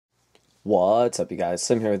What's up, you guys?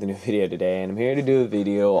 Slim here with a new video today, and I'm here to do a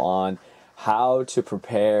video on how to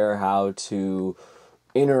prepare, how to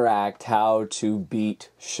interact, how to beat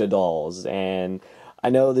Shaddolls. And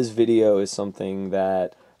I know this video is something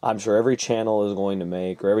that I'm sure every channel is going to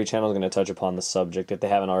make, or every channel is going to touch upon the subject if they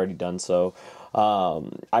haven't already done so.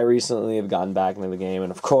 I recently have gotten back into the game,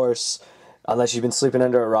 and of course, unless you've been sleeping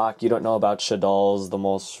under a rock, you don't know about Shaddolls, the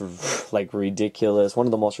most ridiculous, one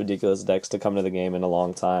of the most ridiculous decks to come to the game in a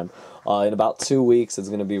long time. In about 2 weeks, it's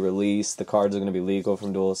going to be released. The cards are going to be legal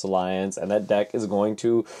from Duelist Alliance, and that deck is going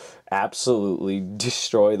to absolutely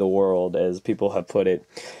destroy the world, as people have put it.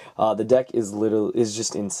 The deck is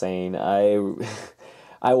just insane.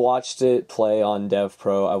 I watched it play on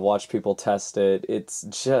DevPro. I watched people test it. It's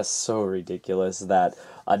just so ridiculous that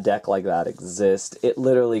a deck like that exists. It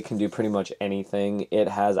literally can do pretty much anything. It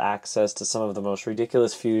has access to some of the most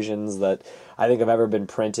ridiculous fusions that I think have ever been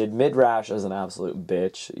printed. Midrash is an absolute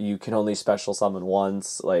bitch. You can only special summon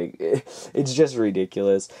once. It's just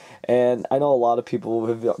ridiculous. And I know a lot of people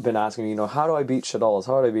have been asking me, how do I beat Shaddolls?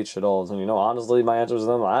 How do I beat Shaddolls? And honestly, my answer is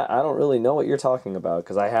I don't really know what you're talking about,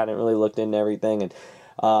 because I hadn't really looked into everything. And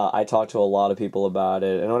I talked to a lot of people about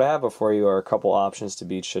it, and what I have before you are a couple options to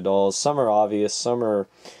beat Shaddolls. Some are obvious, some are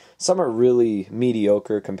really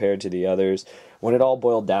mediocre compared to the others. When it all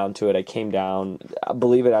boiled down to it, I came down,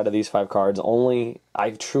 believe it, out of these 5 cards,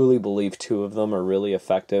 I truly believe 2 of them are really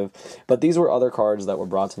effective. But these were other cards that were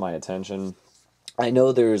brought to my attention. I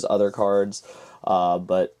know there's other cards,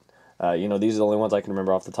 but these are the only ones I can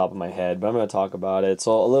remember off the top of my head, but I'm going to talk about it.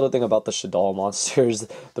 So a little thing about the Shaddolls monsters,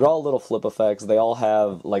 they're all little flip effects. They all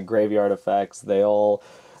have graveyard effects. They all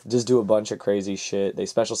just do a bunch of crazy shit. They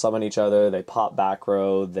special summon each other. They pop back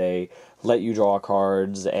row. They let you draw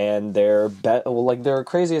cards, and their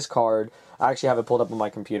craziest card. I actually have it pulled up on my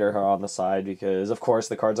computer here on the side because, of course,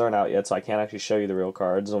 the cards aren't out yet, so I can't actually show you the real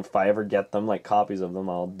cards. If I ever get them, copies of them,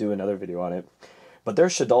 I'll do another video on it. But their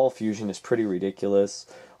Shaddolls fusion is pretty ridiculous.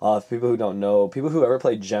 People who don't know, people who ever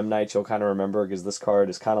played Gem Knights, you'll kind of remember, because this card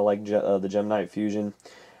is kind of like the Gem Knight fusion.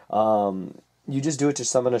 You just do it to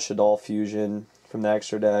summon a Shaddolls fusion from the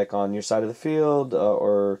extra deck on your side of the field,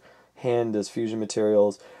 or hand as fusion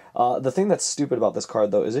materials. The thing that's stupid about this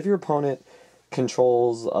card, though, is if your opponent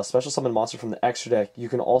controls a special summon monster from the extra deck, you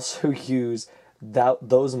can also use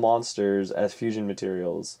those monsters as fusion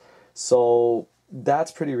materials. So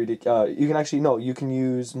that's pretty ridiculous. You can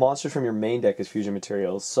use monsters from your main deck as fusion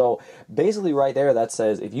materials. So basically right there, that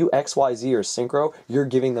says if you XYZ or Synchro, you're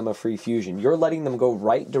giving them a free fusion. You're letting them go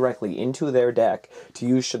right directly into their deck to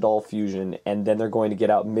use Shaddolls fusion, and then they're going to get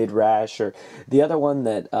out Midrash. Or the other one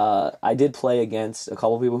that I did play against a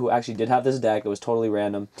couple of people who actually did have this deck. It was totally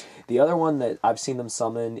random. The other one that I've seen them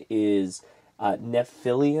summon is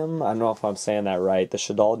Nephilium. I don't know if I'm saying that right. The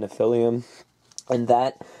Shaddolls Nephilium. And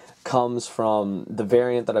that comes from the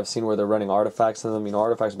variant that I've seen where they're running artifacts in them.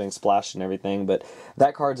 Artifacts are being splashed and everything, but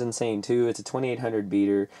that card's insane too. It's a 2800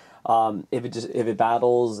 beater. If it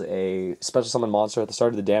battles a special summon monster at the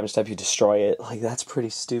start of the damage step, you destroy it. That's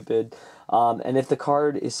pretty stupid. And if the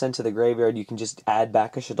card is sent to the graveyard, you can just add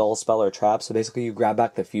back a Shaddolls spell or trap. So basically, you grab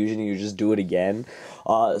back the fusion and you just do it again.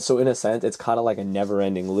 So in a sense, it's kind of like a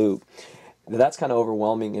never-ending loop. That's kind of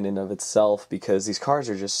overwhelming in and of itself, because these cards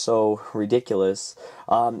are just so ridiculous.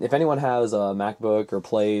 If anyone has a MacBook or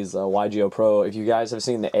plays YuGi Pro, if you guys have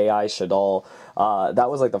seen the AI Shaddolls, that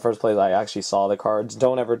was the first place I actually saw the cards.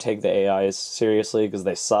 Don't ever take the AIs seriously, because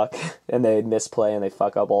they suck and they misplay and they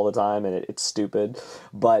fuck up all the time, and it's stupid.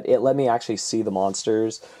 But it let me actually see the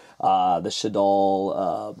monsters. The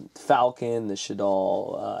Shaddolls Falcon, the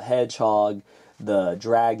Shaddolls Hedgehog, the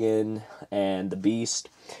Dragon, and the Beast.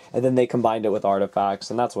 And then they combined it with artifacts,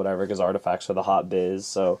 and that's whatever, because artifacts are the hot biz,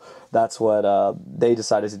 so that's what they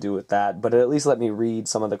decided to do with that. But it at least let me read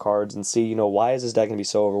some of the cards and see, why is this deck going to be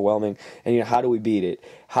so overwhelming, and how do we beat it?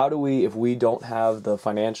 How do we, if we don't have the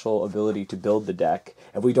financial ability to build the deck,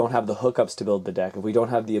 if we don't have the hookups to build the deck, if we don't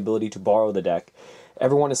have the ability to borrow the deck?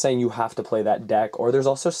 Everyone is saying you have to play that deck, or there's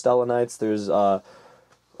also Stella Knights, there's,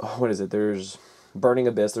 there's Burning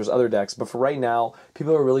Abyss, there's other decks, but for right now,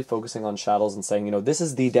 people are really focusing on Shaddolls and saying, this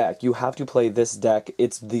is the deck, you have to play this deck,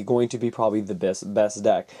 it's going to be probably the best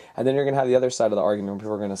deck. And then you're going to have the other side of the argument where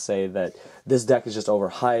people are going to say that this deck is just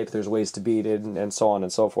overhyped, there's ways to beat it, and so on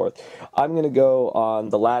and so forth. I'm going to go on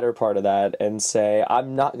the latter part of that and say,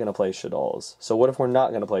 I'm not going to play Shaddolls. So what if we're not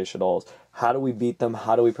going to play Shaddolls? How do we beat them?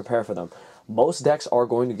 How do we prepare for them? Most decks are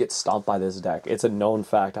going to get stomped by this deck. It's a known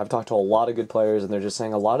fact. I've talked to a lot of good players, and they're just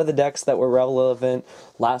saying a lot of the decks that were relevant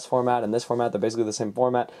last format and this format, they're basically the same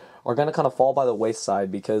format, are going to kind of fall by the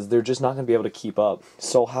wayside because they're just not going to be able to keep up.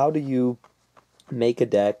 So how do you make a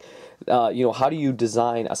deck how do you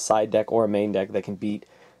design a side deck or a main deck that can beat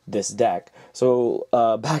this deck? So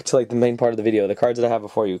back to like the main part of the video, the cards that I have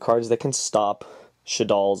before you, cards that can stop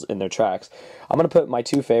Shaddolls in their tracks. I'm going to put my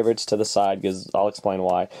two favorites to the side because I'll explain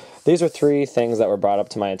why. These are three things that were brought up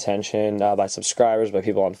to my attention by subscribers, by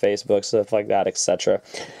people on Facebook, stuff like that, etc.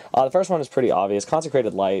 The first one is pretty obvious.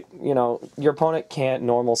 Consecrated Light. Your opponent can't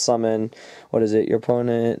normal summon, your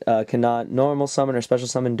opponent cannot normal summon or special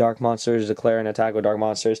summon dark monsters, declare an attack with dark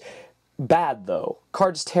monsters. Bad though.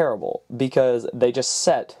 Card's terrible because they just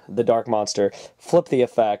set the dark monster, flip the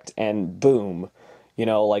effect, and boom.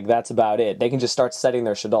 That's about it. They can just start setting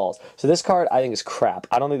their Shaddolls. So this card, I think, is crap.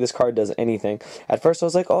 I don't think this card does anything. At first, I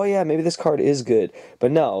was like, oh yeah, maybe this card is good. But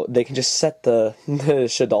no, they can just set the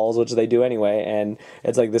Shaddolls, which they do anyway, and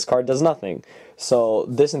it's like this card does nothing. So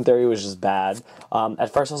this, in theory, was just bad.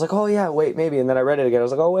 At first, I was like, oh yeah, wait, maybe. And then I read it again. I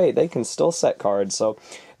was like, oh wait, they can still set cards. So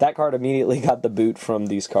that card immediately got the boot from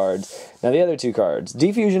these cards. Now, the other two cards.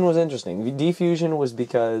 Defusion was interesting. Defusion was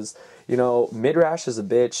because, Midrash is a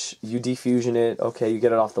bitch. You defusion it. Okay, you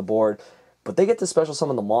get it off the board. But they get to special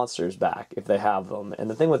summon the monsters back if they have them. And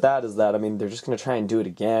the thing with that is that, they're just going to try and do it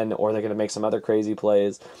again, or they're going to make some other crazy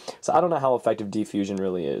plays. So I don't know how effective Defusion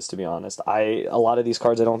really is, to be honest. A lot of these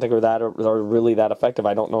cards I don't think are really that effective.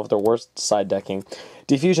 I don't know if they're worth side decking.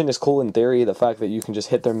 Defusion is cool in theory, the fact that you can just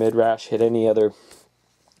hit their Midrash, hit any other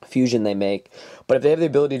fusion they make, but if they have the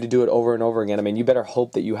ability to do it over and over again, you better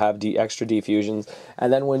hope that you have extra defusions,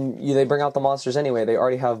 and then when they bring out the monsters anyway, they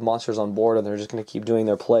already have monsters on board and they're just going to keep doing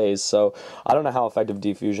their plays. So I don't know how effective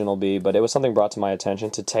defusion will be, but it was something brought to my attention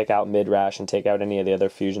to take out Midrash and take out any of the other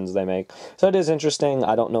fusions they make. So it is interesting.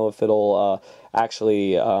 I don't know if it'll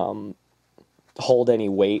actually hold any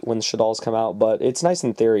weight when the Shaddolls come out, but it's nice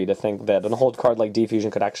in theory to think that an old card like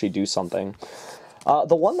defusion could actually do something.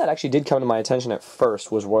 The one that actually did come to my attention at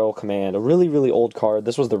first was Royal Command, a really, really old card.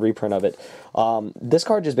 This was the reprint of it. This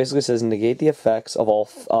card just basically says negate the effects of all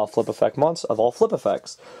flip effects.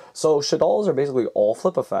 So Shaddolls are basically all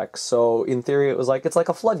flip effects. So in theory, it's like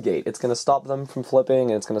a floodgate. It's going to stop them from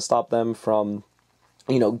flipping, and it's going to stop them from,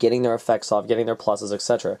 getting their effects off, getting their pluses,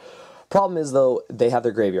 etc. Problem is, though, they have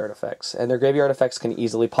their graveyard effects, and their graveyard effects can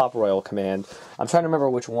easily pop Royal Command. I'm trying to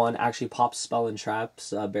remember which one actually pops Spell and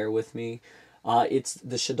Traps. Bear with me. It's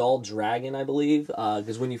the Shaddolls Dragon, I believe,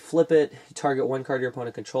 because when you flip it, you target one card your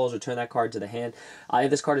opponent controls, return that card to the hand.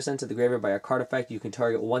 If this card is sent to the graveyard by a card effect, you can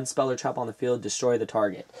target one spell or trap on the field, destroy the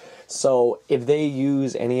target. So if they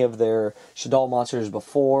use any of their Shaddolls monsters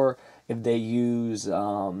before, if they use,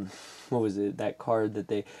 what was it, that card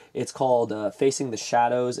that it's called Facing the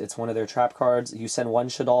Shadows. It's one of their trap cards. You send one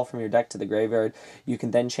Shaddolls from your deck to the graveyard. You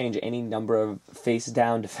can then change any number of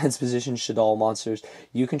face-down defense position Shaddolls monsters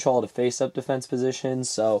you control to face-up defense positions.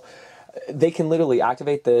 So they can literally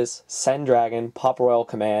activate this, send Dragon, pop Royal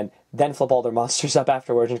Command, then flip all their monsters up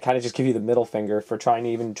afterwards and kind of just give you the middle finger for trying to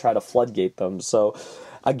even try to floodgate them. So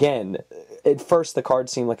again, at first the card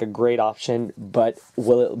seemed like a great option, but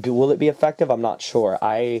will it be effective? I'm not sure.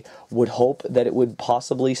 I would hope that it would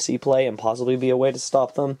possibly see play and possibly be a way to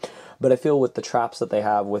stop them, but I feel with the traps that they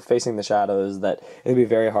have with Facing the Shadows that it would be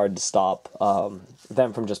very hard to stop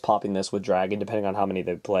them from just popping this with Dragon, depending on how many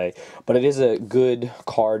they play. But it is a good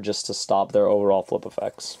card just to stop their overall flip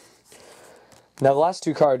effects. Now, the last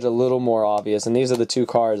two cards are a little more obvious, and these are the two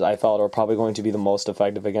cards I felt are probably going to be the most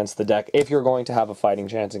effective against the deck, if you're going to have a fighting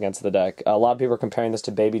chance against the deck. A lot of people are comparing this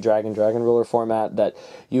to Baby Dragon, Dragon Ruler format, that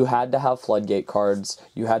you had to have Floodgate cards,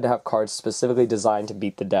 you had to have cards specifically designed to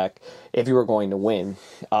beat the deck if you were going to win.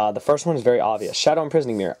 The first one is very obvious, Shadow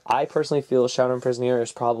Imprisoning Mirror. I personally feel Shadow Imprisoning Mirror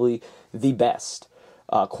is probably the best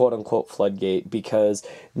quote-unquote floodgate, because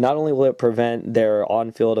not only will it prevent their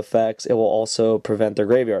on-field effects, it will also prevent their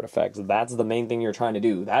graveyard effects. That's the main thing you're trying to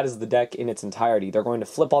do. That is the deck in its entirety. They're going to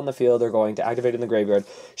flip on the field, they're going to activate in the graveyard.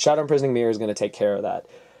 Shadow Imprisoning Mirror is going to take care of that.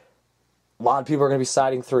 A lot of people are going to be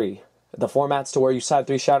siding 3. The formats to where you side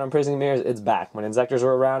 3 Shadow Imprisoning Mirrors, it's back. When Inzectors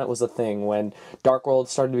were around, it was a thing. When Dark World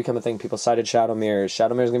started to become a thing, people sided Shadow Mirrors.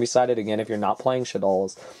 Shadow Mirrors is going to be sided again if you're not playing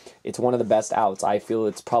Shaddolls. It's one of the best outs. I feel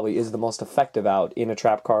it's probably is the most effective out in a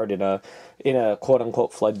trap card, in a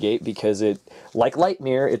quote-unquote floodgate, because it, like Light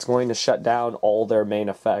Mirror, it's going to shut down all their main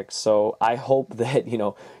effects. So I hope that,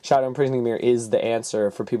 Shadow Imprisoning Mirror is the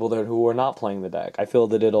answer for people who are not playing the deck. I feel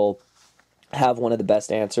that it'll have one of the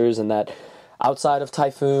best answers, and that outside of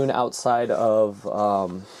Typhoon, outside of,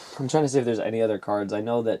 I'm trying to see if there's any other cards. I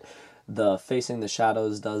know that the Facing the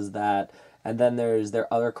Shadows does that, and then there's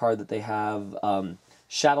their other card that they have,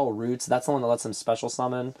 Shadow Roots. That's the one that lets them special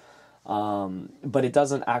summon, but it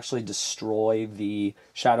doesn't actually destroy the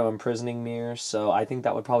Shadow Imprisoning Mirror, so I think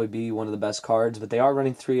that would probably be one of the best cards, but they are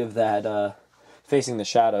running 3 of that facing the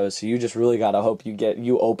shadows, so you just really gotta hope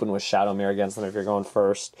you open with Shadow Mirror against them if you're going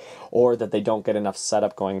first, or that they don't get enough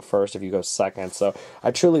setup going first if you go second. So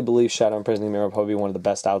I truly believe Shadow Imprisoning Mirror will probably be one of the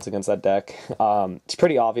best outs against that deck. It's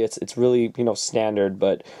pretty obvious, it's really, you know, standard,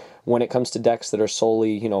 but when it comes to decks that are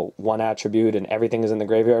solely, you know, one attribute and everything is in the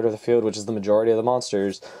graveyard or the field, which is the majority of the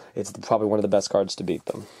monsters, it's probably one of the best cards to beat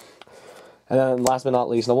them. And then last but not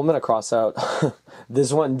least, now I'm going to cross out,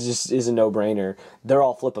 this one just is a no-brainer. They're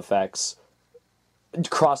all flip effects.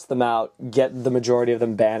 Cross them out, get the majority of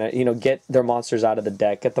them banished, you know, get their monsters out of the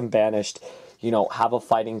deck, get them banished, you know, have a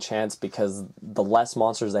fighting chance, because the less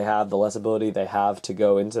monsters they have, the less ability they have to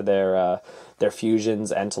go into their fusions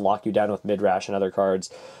and to lock you down with Midrash and other cards.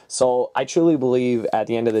 So I truly believe at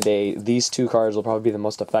the end of the day, these two cards will probably be the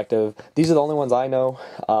most effective. These are the only ones I know.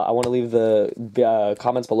 I want to leave the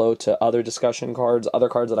comments below to other discussion cards, other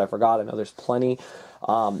cards that I forgot. I know there's plenty.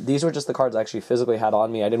 These were just the cards I actually physically had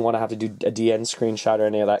on me. I didn't want to have to do a DN screenshot or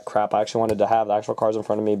any of that crap. I actually wanted to have the actual cards in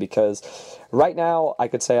front of me, because right now I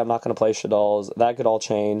could say I'm not going to play Shaddolls. That could all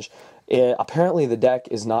change. Apparently the deck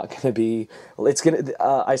is not going to be,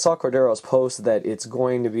 I saw Cordero's post that it's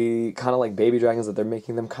going to be kind of like Baby Dragons, that they're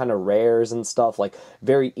making them kind of rares and stuff, like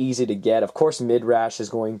very easy to get. Of course, Midrash is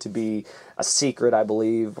going to be a secret, I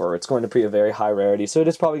believe, or it's going to be a very high rarity, so it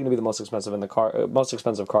is probably going to be the most expensive in the most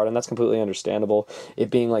expensive card, and that's completely understandable. It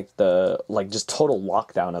being like just total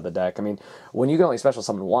lockdown of the deck. I mean, when you can only special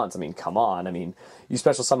summon once, I mean, come on. I mean, you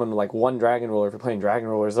special summon like one Dragon Ruler. If you're playing Dragon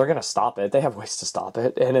Rulers, they're gonna stop it. They have ways to stop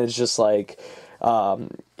it, and it's just like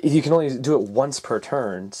you can only do it once per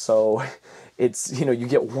turn. So it's, you know, you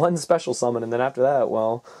get one special summon, and then after that,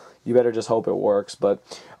 well, you better just hope it works. But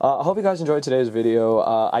I hope you guys enjoyed today's video.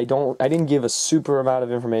 I didn't give a super amount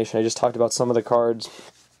of information. I just talked about some of the cards.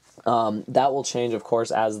 That will change, of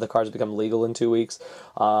course, as the cards become legal in 2 weeks.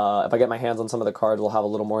 If I get my hands on some of the cards, we'll have a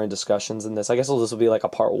little more in discussions in this. I guess this will be like a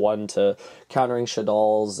part 1 to countering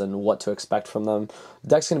Shaddolls and what to expect from them. The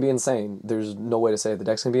deck's going to be insane. There's no way to say it. The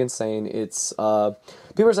deck's going to be insane. It's people are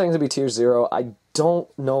saying it's going to be tier 0. I don't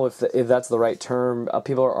know if that's the right term.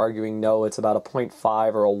 People are arguing no, it's about a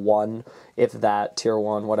 0.5 or a 1, if that, tier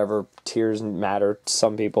 1, whatever tiers matter to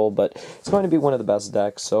some people. But it's going to be one of the best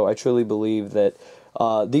decks, so I truly believe that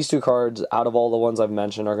these two cards, out of all the ones I've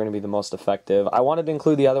mentioned, are going to be the most effective. I wanted to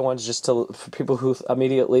include the other ones just for people who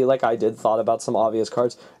immediately, like I did, thought about some obvious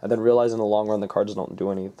cards, and then realized in the long run the cards don't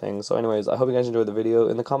do anything. So anyways, I hope you guys enjoyed the video.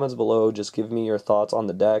 In the comments below, just give me your thoughts on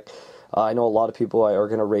the deck. I know a lot of people are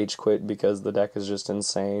going to rage quit because the deck is just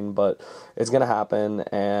insane, but it's going to happen,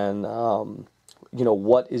 and you know,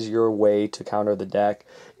 what is your way to counter the deck?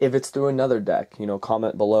 If it's through another deck, you know,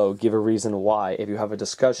 comment below, give a reason why. If you have a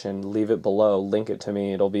discussion, leave it below, link it to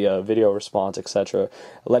me, it'll be a video response, etc.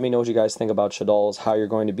 Let me know what you guys think about Shaddolls, how you're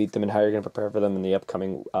going to beat them, and how you're going to prepare for them in the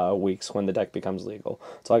upcoming weeks when the deck becomes legal.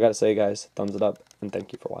 That's all I gotta say, guys. Thumbs it up, and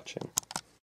thank you for watching.